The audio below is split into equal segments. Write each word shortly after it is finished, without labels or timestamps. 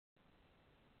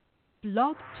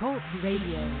Blog Talk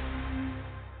Radio.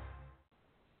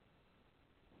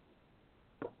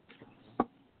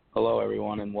 Hello,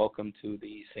 everyone, and welcome to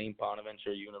the St.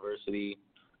 Bonaventure University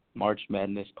March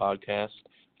Madness podcast.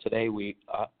 Today,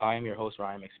 I am your host,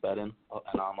 Ryan McSpedon,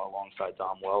 and I'm alongside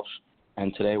Dom Welch.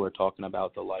 And today, we're talking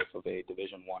about the life of a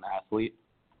Division I athlete.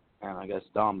 And I guess,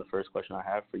 Dom, the first question I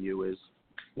have for you is,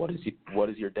 what is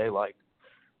your day like?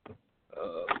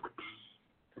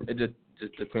 It just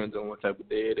depends on what type of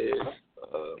day it is.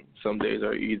 Some days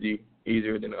are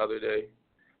easier than the other day.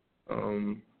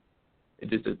 It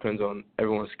just depends on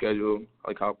everyone's schedule,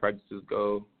 like how practices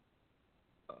go.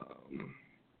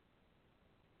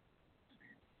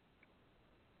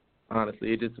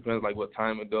 Honestly, it just depends like what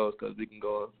time it goes, because we can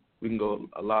go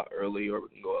a lot early or we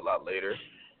can go a lot later,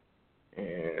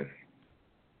 and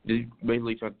just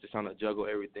basically trying to juggle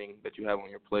everything that you have on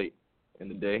your plate in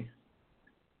the day.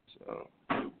 So.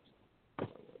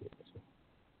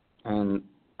 And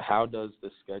how does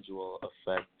the schedule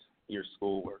affect your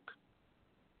schoolwork?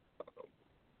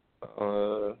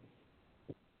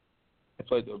 It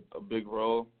plays a big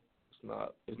role.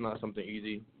 It's not something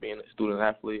easy being a student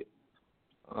athlete.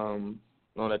 Knowing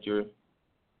that you're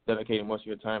dedicating most of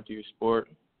your time to your sport,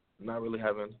 not really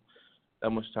having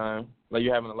that much time. Like,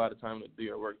 you're having a lot of time to do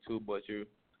your work too, but you're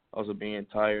also being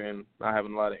tired and not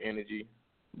having a lot of energy.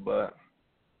 But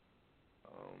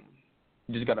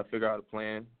you just gotta figure out a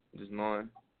plan, just knowing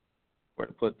where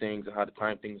to put things and how to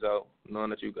time things out, knowing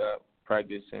that you got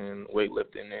practice and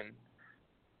weightlifting and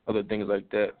other things like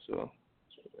that. So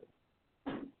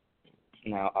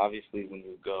now, obviously, when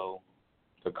you go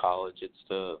to college, it's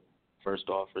to first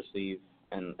off receive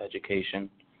an education,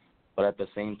 but at the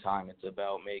same time, it's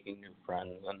about making new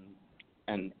friends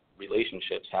and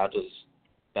relationships. How does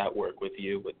that work with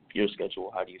you, with your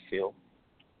schedule? How do you feel?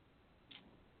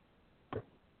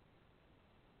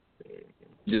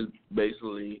 Just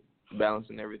basically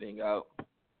balancing everything out.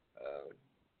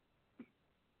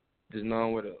 Just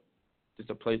knowing where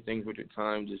to place things with your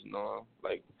time, just knowing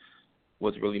like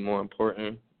what's really more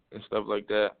important and stuff like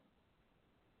that.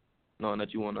 Knowing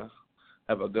that you want to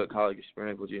have a good college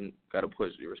experience, but you got to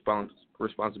put your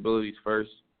responsibilities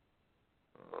first.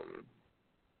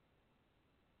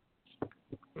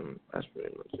 That's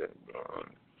pretty much it.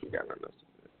 You got nothing else to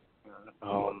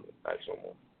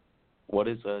say. What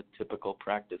is a typical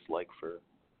practice like for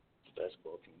the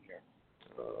basketball team here?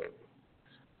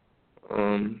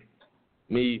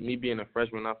 Me being a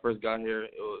freshman, when I first got here,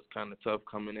 it was kind of tough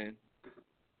coming in.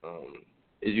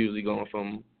 It's usually going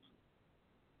from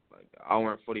like an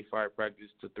hour and 45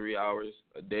 practice to 3 hours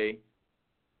a day.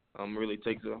 Really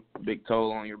takes a big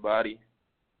toll on your body.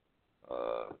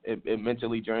 It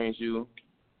mentally drains you.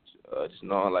 Just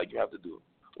knowing like you have to do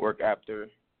work after.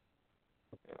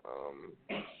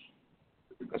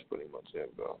 That's pretty much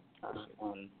it, bro.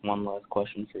 One last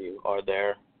question for you. Are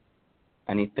there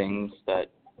any things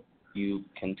that you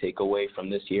can take away from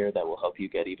this year that will help you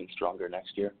get even stronger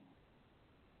next year?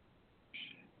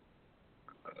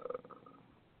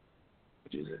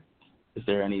 What is it? Is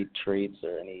there any traits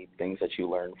or any things that you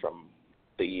learned from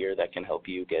the year that can help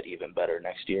you get even better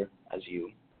next year as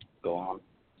you go on?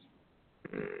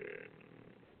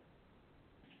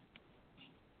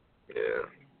 Yeah,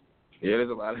 there's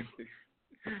a lot of things.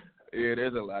 Yeah,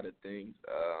 there's a lot of things.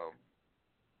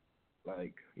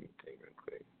 Like, let me think real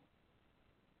quick.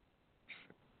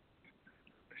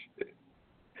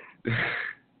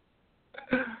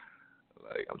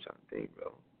 Like, I'm trying to think, bro.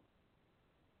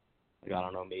 Like, I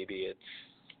don't know, maybe it's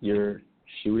your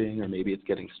shooting or maybe it's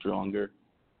getting stronger.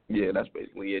 Yeah, that's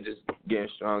basically it. Just getting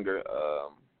stronger.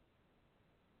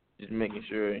 Just making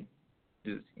sure,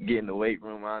 just get in the weight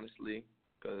room, honestly,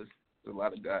 because there's a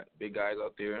lot of big guys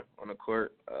out there on the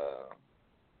court.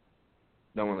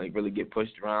 Don't want to like really get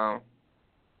pushed around.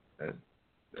 That's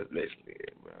basically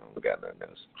it, bro. We got nothing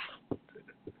else.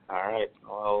 All right.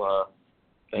 Well,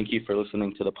 thank you for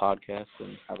listening to the podcast,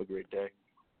 and have a great day.